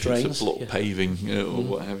the drains. It's a block paving or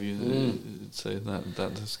what have you. So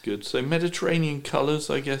that's good. So Mediterranean colours,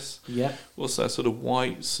 I guess. Yeah. What's that sort of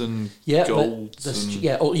whites and golds?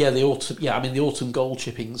 The autumn. Yeah, the autumn gold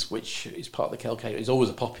chippings, which is part of the Kelkay, is always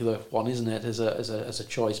a popular one, isn't it? As a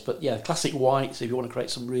choice. But yeah, classic whites. If you want to create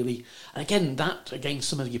some really, and again, that against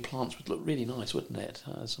some of your plants would look really nice, wouldn't it?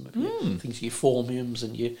 Some of your things, your phormiums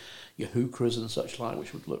and your heucheras and such like,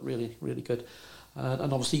 which would look really really good.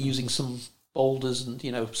 And obviously using some boulders and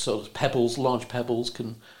sort of pebbles, large pebbles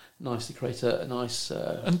can nicely create a nice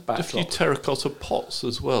and backdrop. A few terracotta pots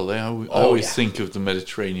as well. I always think of the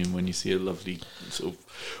Mediterranean when you see a lovely sort of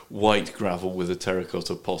white gravel with a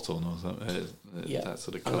terracotta pot on or something. That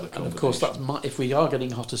sort of colour. And of course, if we are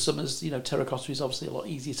getting hotter summers, terracotta is obviously a lot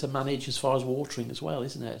easier to manage as far as watering as well,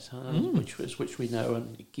 isn't it? Which we know,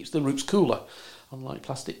 and it keeps the roots cooler, unlike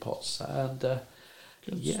plastic pots. And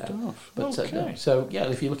good stuff. But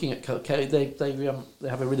if you're looking at Kelkay, they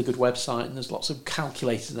have a really good website, and there's lots of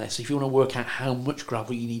calculators in there. So if you want to work out how much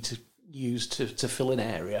gravel you need to use to fill an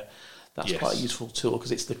area, that's quite a useful tool,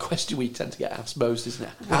 because it's the question we tend to get asked most, isn't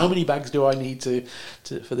it? How many bags do I need to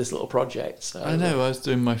for this little project? So, I know. I was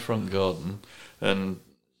doing my front garden, and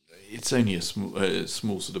it's only a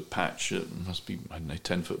small sort of patch. It must be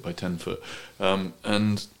 10 foot by 10 foot,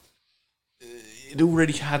 and it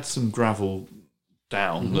already had some gravel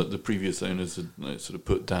down that the previous owners had sort of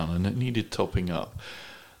put down, and it needed topping up.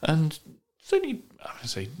 And it's only, I would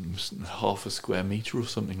say, half a square metre or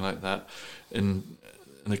something like that, and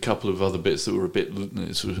a couple of other bits that were a bit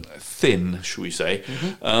sort of thin, shall we say.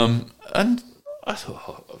 And I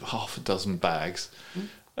thought half a dozen bags,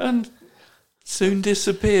 and soon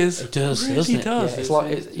disappears. It does, really doesn't it? does.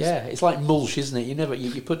 It's like mulch, isn't it?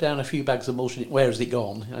 You put down a few bags of mulch, and where has it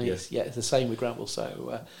gone? It's the same with gravel.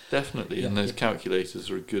 So definitely, and those calculators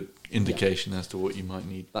are a good indication as to what you might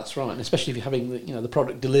need. That's right, and especially if you're having the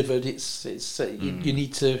product delivered, you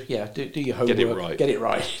need to do your homework, get it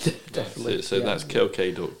right. Definitely. So that's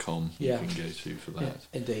kelkay.com. You can go to for that.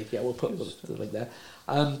 Indeed, we'll put the link there.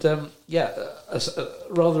 And a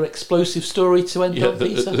rather explosive story to end on,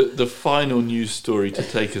 Peter. The final news story to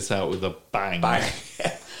take us out with a bang.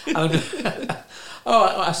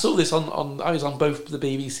 I saw this on. I was on both the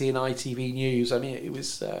BBC and ITV News. It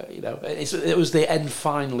was it was the end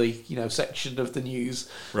finally section of the news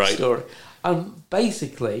story. And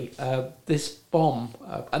basically, this bomb,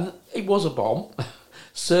 and it was a bomb,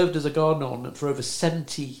 served as a garden ornament for over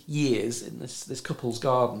 70 years in this couple's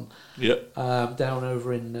garden. Yep. Down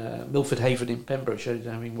over in Milford Haven in Pembrokeshire,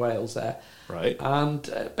 down in Wales there. Right.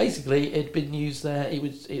 And basically, it'd been used there.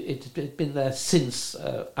 It'd been there since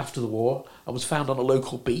after the war, and was found on a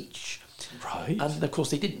local beach. Right. And of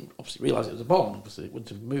course, they didn't obviously realise it was a bomb. Obviously, it wouldn't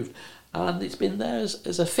have moved. And it's been there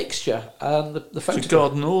as a fixture. And the photograph, as a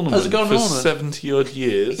garden ornament for 70 odd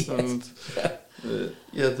years. Yes. And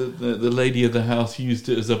the lady of the house used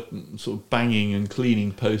it as a sort of banging and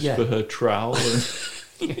cleaning post for her trowel.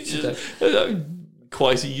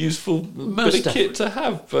 Quite a useful bit of kit to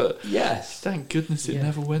have, but thank goodness it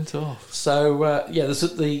never went off. So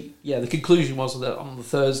the conclusion was that on the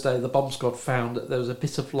Thursday the bomb squad found that there was a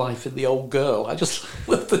bit of life in the old girl. I just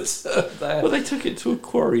love the term there. Well, they took it to a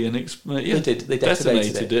quarry and they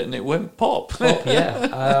detonated it, and it went pop.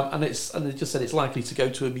 And they just said it's likely to go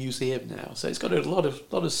to a museum now. So it's got a lot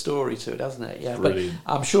of story to it, hasn't it? Yeah, brilliant.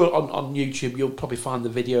 But I'm sure on YouTube you'll probably find the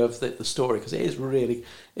video of the story, because it is really,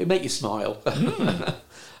 it make you smile.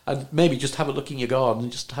 and maybe just have a look in your garden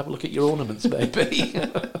and just have a look at your ornaments, maybe.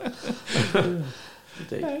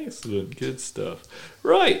 Excellent, good stuff.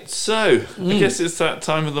 Right, so I guess it's that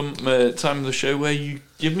time of the show where you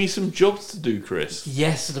give me some jobs to do, Chris.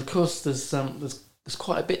 Yes, and of course there's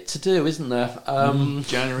quite a bit to do, isn't there?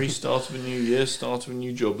 January, start of a new year, start of a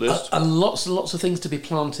new job list, and lots of things to be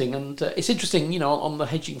planting. And it's interesting, on the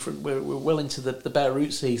hedging front, we're well into the bare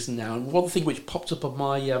root season now. And one thing which popped up on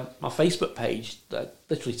my Facebook page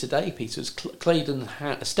literally today, Peter, is Claydon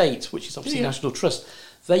Estate, which is obviously National Trust.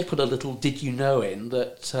 They put a little did you know in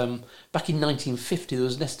that back in 1950 there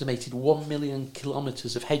was an estimated 1 million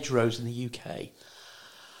kilometres of hedgerows in the UK.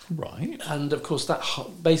 Right. And of course that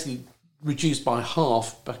basically reduced by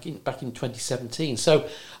half back in 2017. So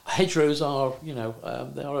hedgerows are,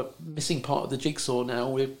 they are a missing part of the jigsaw now.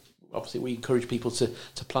 We encourage people to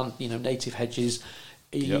plant, native hedges.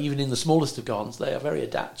 Even in the smallest of gardens, they are very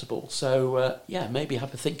adaptable. So, maybe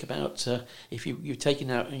have a think about if you've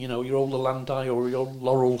taken out, your old Landi or your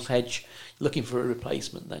laurel hedge, looking for a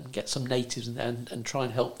replacement, then get some natives and try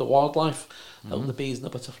and help the wildlife, help the bees and the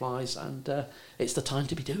butterflies, and it's the time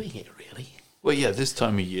to be doing it, really. Well, yeah, this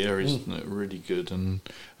time of year is really good, and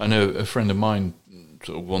I know a friend of mine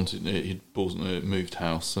sort of he'd moved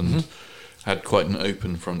house and had quite an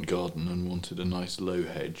open front garden and wanted a nice low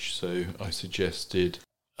hedge, so I suggested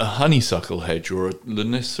a honeysuckle hedge or a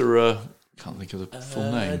Lonicera. Can't think of the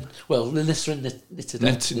full name. Well, Lonicera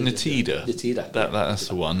nitida. Nitida. That's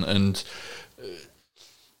the one, and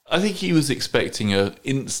I think he was expecting a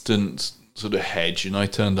instant sort of hedge, and I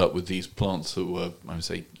turned up with these plants that were, I would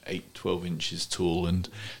say, 12 inches tall, and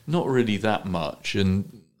not really that much,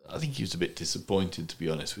 and I think he was a bit disappointed, to be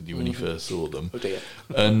honest with you, when he first saw them. Oh dear.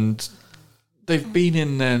 And they've been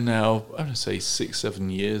in there now, I would say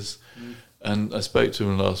 6-7 years. And I spoke to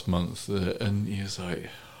him last month, and he was like,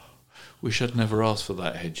 wish I'd never asked for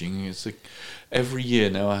that hedging. It's every year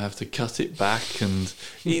now I have to cut it back, and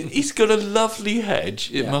he's got a lovely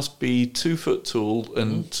hedge. It must be 2 foot tall,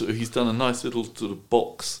 and so he's done a nice little sort of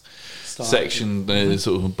box section,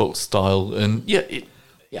 sort of a box style. And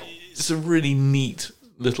it's a really neat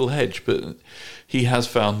little hedge, but he has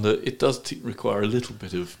found that it does require a little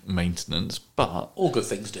bit of maintenance, but all good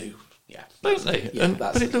things do, don't they?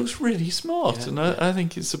 But it looks really smart, and I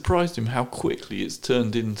think it surprised him how quickly it's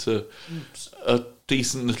turned into a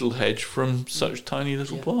decent little hedge from such tiny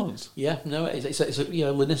little plants.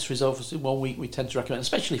 Lonicera is obviously one we tend to recommend,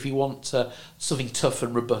 especially if you want something tough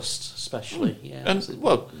and robust, especially.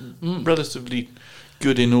 Relatively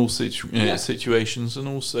good in all situations, and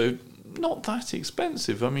also not that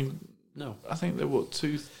expensive. I mean, no, I think they're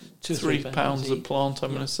 £2-3 a plant. I'm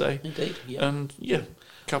going to say, indeed, and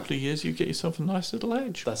couple of years you get yourself a nice little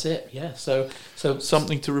hedge. That's it. So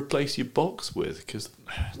something to replace your box with, because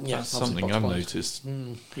that's something I've noticed.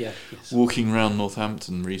 Walking around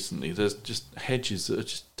Northampton recently, there's just hedges that are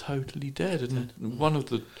just totally dead, and one of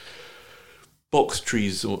the box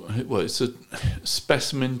trees, it's a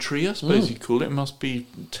specimen tree, I suppose you'd call it. It must be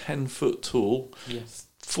 10 foot tall,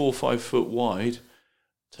 4 or 5 foot wide,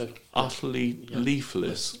 utterly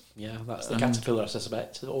leafless. Yeah, that's the caterpillar, I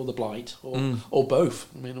suspect, or the blight, or both.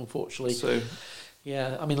 I mean, unfortunately. So,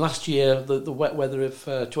 last year, the wet weather of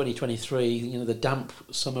 2023, the damp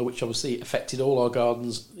summer, which obviously affected all our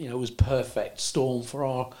gardens, was perfect storm for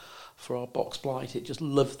our box blight. It just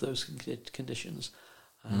loved those conditions,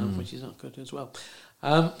 which is not good as well.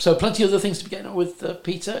 So plenty of other things to be getting on with,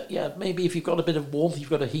 Peter. Yeah, maybe if you've got a bit of warmth, you've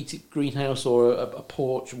got a heated greenhouse or a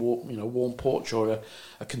porch, warm porch, or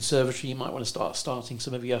a conservatory, you might want to start starting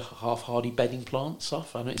some of your half-hardy bedding plants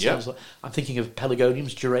off. I know it sounds like, I'm thinking of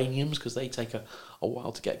pelargoniums, geraniums, because they take a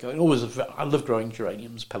while to get going. I love growing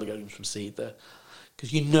geraniums, pelargoniums from seed there,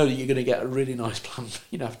 because you know that you're going to get a really nice plant,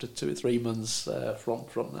 after 2 or 3 months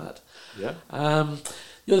from that. Yeah.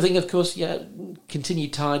 The other thing, of course, continue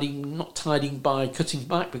tidying, not tidying by cutting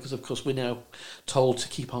back, because of course we're now told to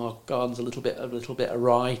keep our gardens a little bit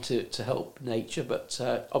awry to help nature. But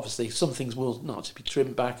obviously, some things will not to be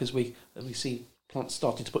trimmed back as we see plants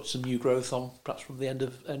starting to put some new growth on, perhaps from the end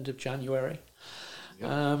of January.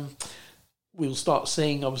 Yep. We'll start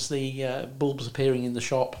seeing, obviously, bulbs appearing in the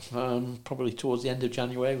shop probably towards the end of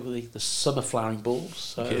January with the summer flowering bulbs.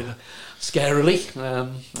 So, scarily.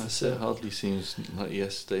 It hardly seems like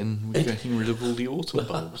yesterday, and we're getting rid of all the autumn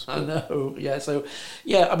bulbs. I know, So,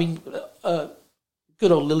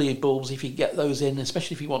 good old lily bulbs, if you get those in,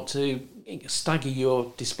 especially if you want to stagger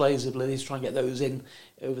your displays of lilies, try and get those in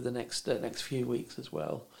over the next few weeks as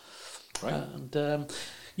well. Right. And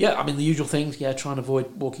the usual things. Try and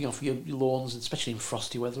avoid walking off your lawns, especially in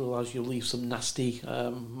frosty weather. Otherwise, you'll leave some nasty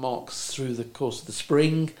marks through the course of the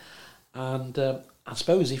spring. And I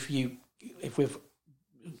suppose if we've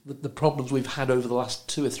the problems we've had over the last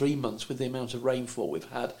 2 or 3 months with the amount of rainfall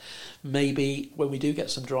we've had, maybe when we do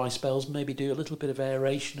get some dry spells, maybe do a little bit of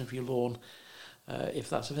aeration of your lawn, if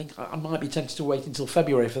that's a thing. I might be tempted to wait until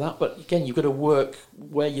February for that, but again, you've got to work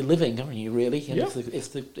where you're living, haven't you? Really, and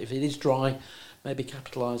if it is dry, maybe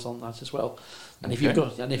capitalise on that as well. And if you've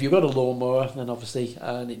got a lawnmower, then obviously,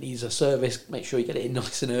 and it needs a service, make sure you get it in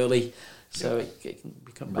nice and early. So it can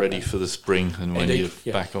become ready for the spring and when you're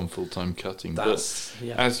back on full-time cutting. But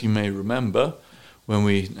as you may remember, when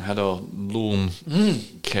we had our lawn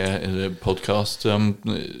care podcast,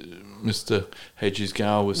 Mr.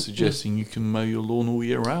 Hedges-Gower was suggesting you can mow your lawn all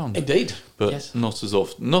year round. Indeed. But not as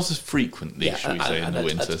often, not as frequently, shall we say, in the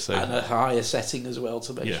winter. And a higher setting as well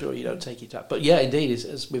to make sure you don't take it out. But yeah, indeed,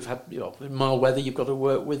 as we've had in mild weather, you've got to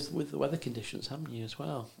work with the weather conditions, haven't you, as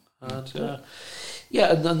well? And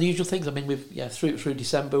and the usual things. I mean, we've through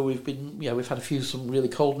December we've had some really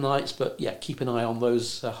cold nights, but keep an eye on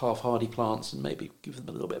those half hardy plants and maybe give them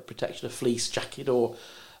a little bit of protection, a fleece jacket or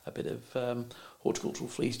a bit of horticultural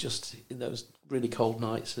fleece just in those really cold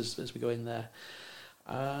nights as we go in there.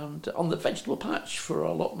 And on the vegetable patch for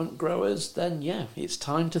our allotment growers, then it's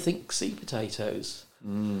time to think seed potatoes.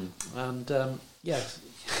 And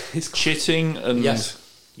it's chitting and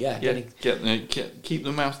keep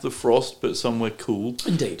them out of the frost, but somewhere cool.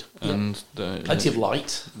 Indeed, and plenty of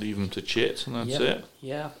light. Leave them to chit, and that's it.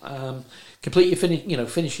 Yeah, complete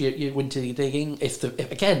finish your winter digging. If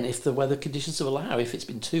the weather conditions allow, if it's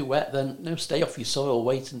been too wet, then stay off your soil.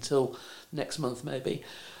 Wait until next month maybe.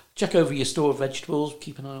 Check over your stored vegetables.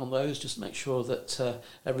 Keep an eye on those. Just make sure that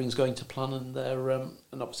everything's going to plan and they're and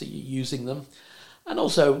obviously you're using them. And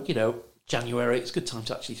also, January, it's a good time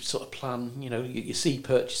to actually sort of plan, your seed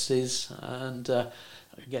purchases and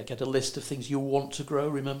get a list of things you want to grow.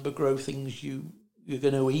 Remember, grow things you're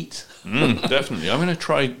going to eat. Definitely. I'm going to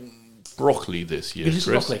try broccoli this year, Chris.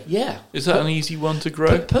 Broccoli, yeah. Is that an easy one to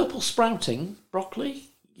grow? Purple sprouting broccoli,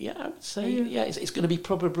 I would say, it's going to be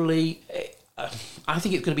probably, I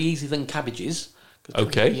think it's going to be easier than cabbages.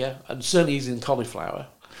 Okay. Yeah, and certainly easier than cauliflower.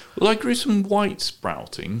 Well, I grew some white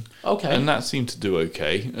sprouting, and that seemed to do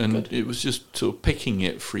okay. And it was just sort of picking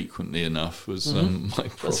it frequently enough was my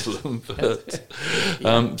problem. But,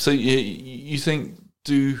 so you think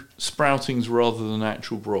do sproutings rather than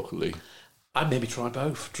actual broccoli? I'd maybe try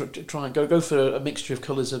both. Try and go for a mixture of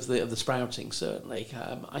colours of the sprouting. Certainly,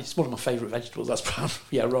 it's one of my favourite vegetables. That's purple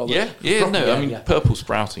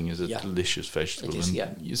sprouting is a delicious vegetable. It is,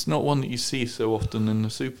 it's not one that you see so often in the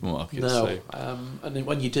supermarket. No, so. And then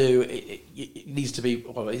when you do, it needs to be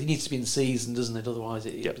in season, doesn't it? Otherwise,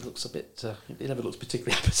 it looks a bit. It never looks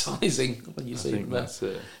particularly appetising when you see them there. That's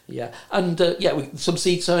it. Yeah, and some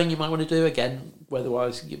seed sowing you might want to do again.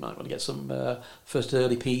 Weather-wise, you might want to get some first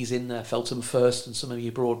early peas in there, Feltham first, and some of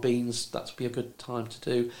your broad beans. That would be a good time to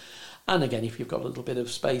do. And again, if you've got a little bit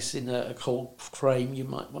of space in a cold frame, you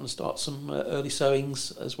might want to start some early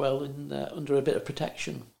sowings as well under a bit of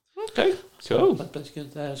protection. Okay, cool. That's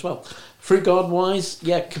good there as well. Fruit garden-wise,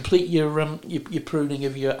 complete your pruning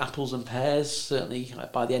of your apples and pears. Certainly,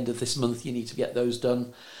 by the end of this month, you need to get those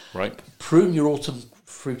done. Right. Prune your autumn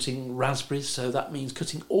fruiting raspberries, so that means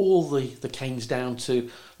cutting all the canes down to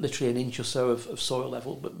literally an inch or so of soil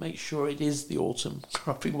level, but make sure it is the autumn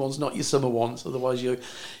cropping ones, not your summer ones, otherwise you're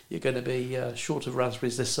going to be short of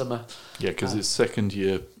raspberries this summer. Yeah, because it's second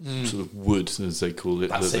year sort of wood, as they call it,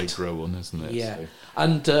 that they grow on, isn't it? Yeah, so.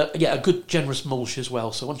 And a good generous mulch as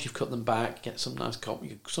well, so once you've cut them back, get some nice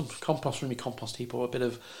some compost from your compost heap or a bit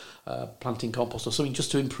of planting compost or something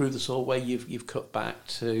just to improve the soil where you've cut back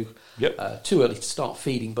to. Too early to start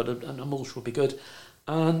feeding, but a mulch will be good.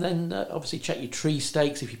 And then obviously check your tree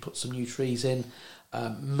stakes if you put some new trees in.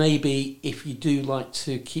 Maybe if you do like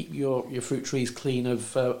to keep your fruit trees clean of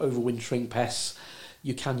overwintering pests,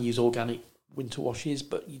 you can use organic winter washes,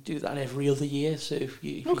 but you do that every other year. So if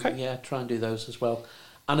you try and do those as well.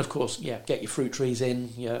 And of course, get your fruit trees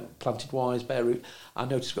in, planted wise, bare root. I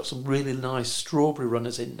noticed we've got some really nice strawberry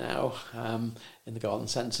runners in now in the garden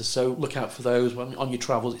centre. So look out for those on your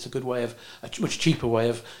travels. It's a much cheaper way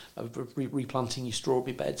of replanting your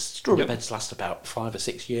strawberry beds. Strawberry beds last about 5 or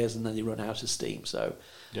 6 years and then they run out of steam. So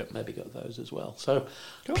maybe got those as well. So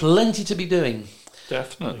plenty to be doing.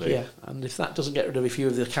 Definitely. Yeah, and if that doesn't get rid of a few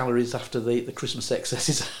of the calories after the Christmas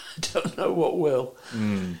excesses, I don't know what will.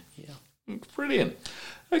 Yeah. Brilliant.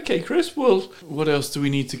 Okay, Chris, well, what else do we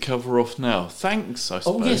need to cover off now? Thanks, I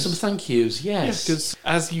suppose. Oh, yes, some thank yous, yes. Because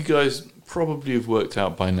as you guys probably have worked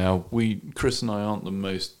out by now, Chris and I aren't the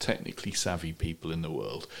most technically savvy people in the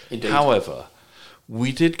world. Indeed. However,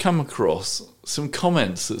 we did come across some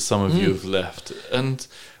comments that some of you have left, and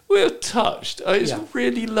we're touched. It's Yeah.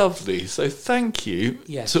 really lovely. So thank you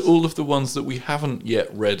Yes. to all of the ones that we haven't yet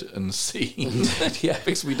read and seen. Yeah.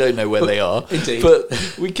 Because we don't know where they are. Indeed.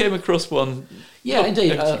 But we came across one. Yeah,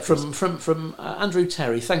 indeed. Thank you. From Andrew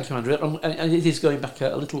Terry. Thank you, Andrew. And it is going back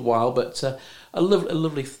a little while, but a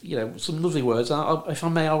lovely, some lovely words. If I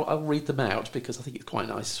may, I'll read them out because I think it's quite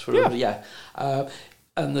nice.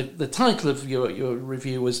 And the title of your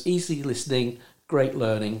review was "Easy Listening, Great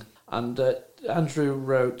Learning." And Andrew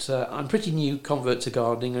wrote, "I'm pretty new convert to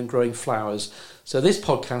gardening and growing flowers, so this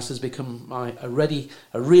podcast has become a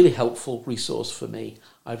really helpful resource for me.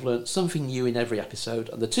 I've learnt something new in every episode,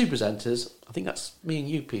 and the two presenters, I think that's me and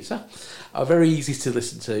you, Peter, are very easy to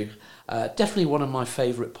listen to. Definitely one of my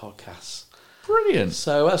favourite podcasts." Brilliant.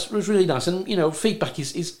 So that was really nice, and feedback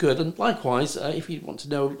is good. And likewise, if you want to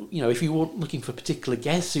know, if you want looking for particular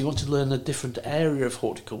guests, or you want to learn a different area of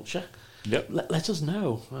horticulture, Yep. let us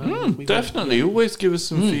know. Definitely. Always give us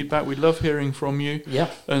some feedback. We love hearing from you.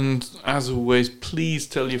 Yeah. And as always, please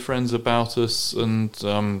tell your friends about us and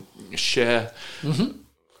share.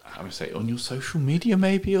 I would say on your social media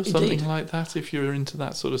maybe or something Indeed. like that if you're into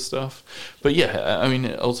that sort of stuff. But yeah, I mean,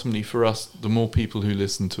 ultimately for us, the more people who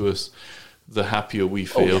listen to us, the happier we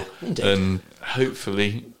feel. indeed. And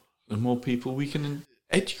hopefully the more people we can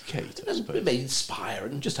educate, I suppose. Maybe inspire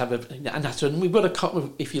and just have an answer. And we've got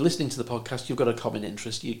if you're listening to the podcast, you've got a common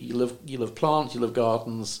interest. You love plants, you love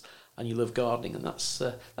gardens, and you love gardening, and that's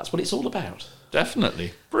what it's all about.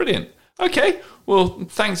 Definitely. Brilliant. Okay. Well,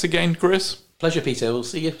 thanks again, Chris. Pleasure, Peter. We'll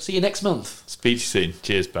see you next month. Speak to you soon.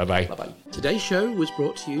 Cheers. Bye-bye. Bye-bye. Today's show was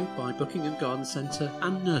brought to you by Buckingham Garden Centre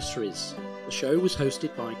and Nurseries. The show was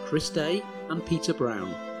hosted by Chris Day and Peter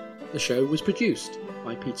Brown. The show was produced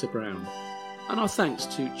by Peter Brown. And our thanks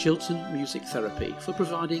to Chiltern Music Therapy for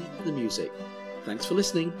providing the music. Thanks for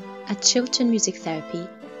listening. At Chiltern Music Therapy,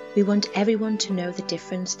 we want everyone to know the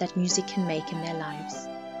difference that music can make in their lives.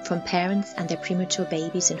 From parents and their premature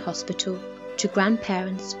babies in hospital to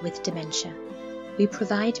grandparents with dementia. We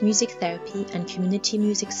provide music therapy and community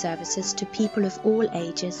music services to people of all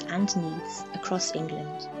ages and needs across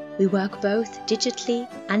England. We work both digitally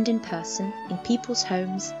and in person in people's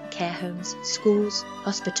homes, care homes, schools,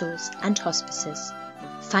 hospitals and hospices.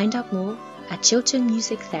 Find out more at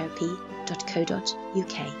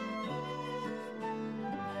chilternmusictherapy.co.uk.